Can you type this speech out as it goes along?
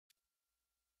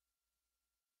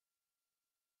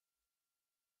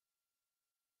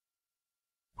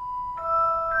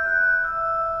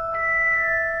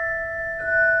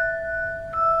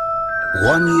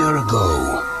1 year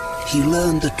ago, he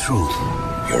learned the truth.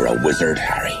 You're a wizard,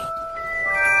 Harry.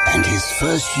 And his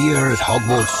first year at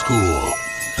Hogwarts School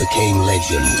became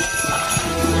legend.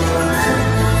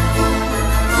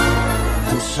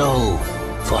 And so,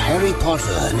 for Harry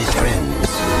Potter and his friends,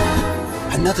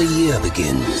 another year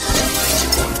begins.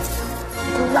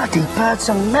 Bloody bird's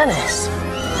a menace.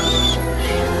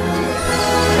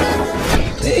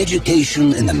 Their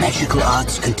education in the magical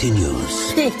arts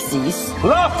continues. Pixies.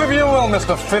 Laugh if you will,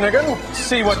 Mr. Finnegan.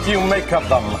 See what you make of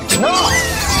them. No!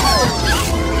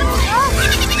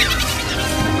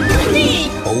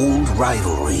 Old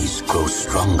rivalries grow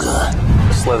stronger.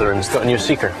 Slytherin's got a new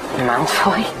seeker.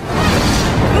 Malfoy.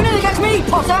 You nearly catch me,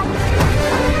 Potter!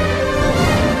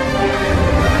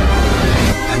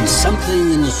 And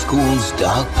something in the school's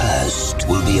dark past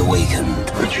will be awakened.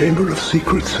 The Chamber of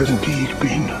Secrets has indeed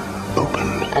been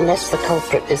opened. Unless the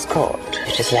culprit is caught,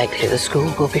 it is likely the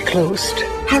school will be closed.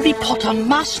 Harry Potter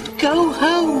must go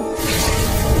home.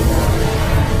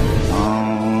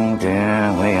 Oh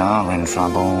dear, we are in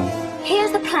trouble.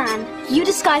 Here's the plan. You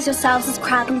disguise yourselves as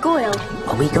Crabbe and Goyle.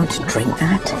 Are we going to drink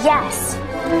that? Yes.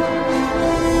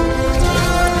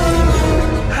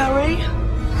 Harry?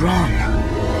 Ron.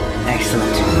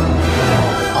 Excellent.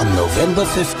 On November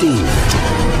 15th,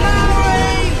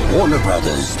 Harry! Warner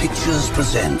Brothers Pictures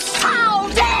presents How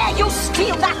dare you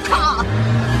steal that car!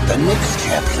 the next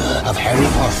chapter of Harry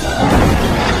Potter,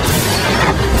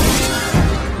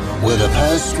 where the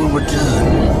past will return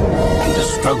and the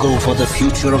struggle for the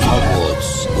future of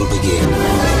Hogwarts will begin.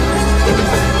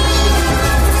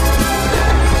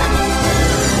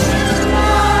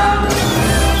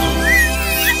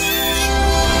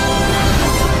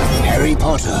 Harry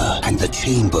Potter and the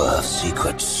Chamber of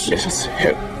Secrets. Let us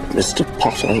hope Mr.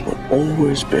 Potter will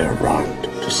always be around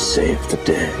to save the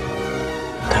day.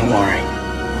 Don't worry.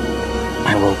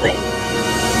 I will be.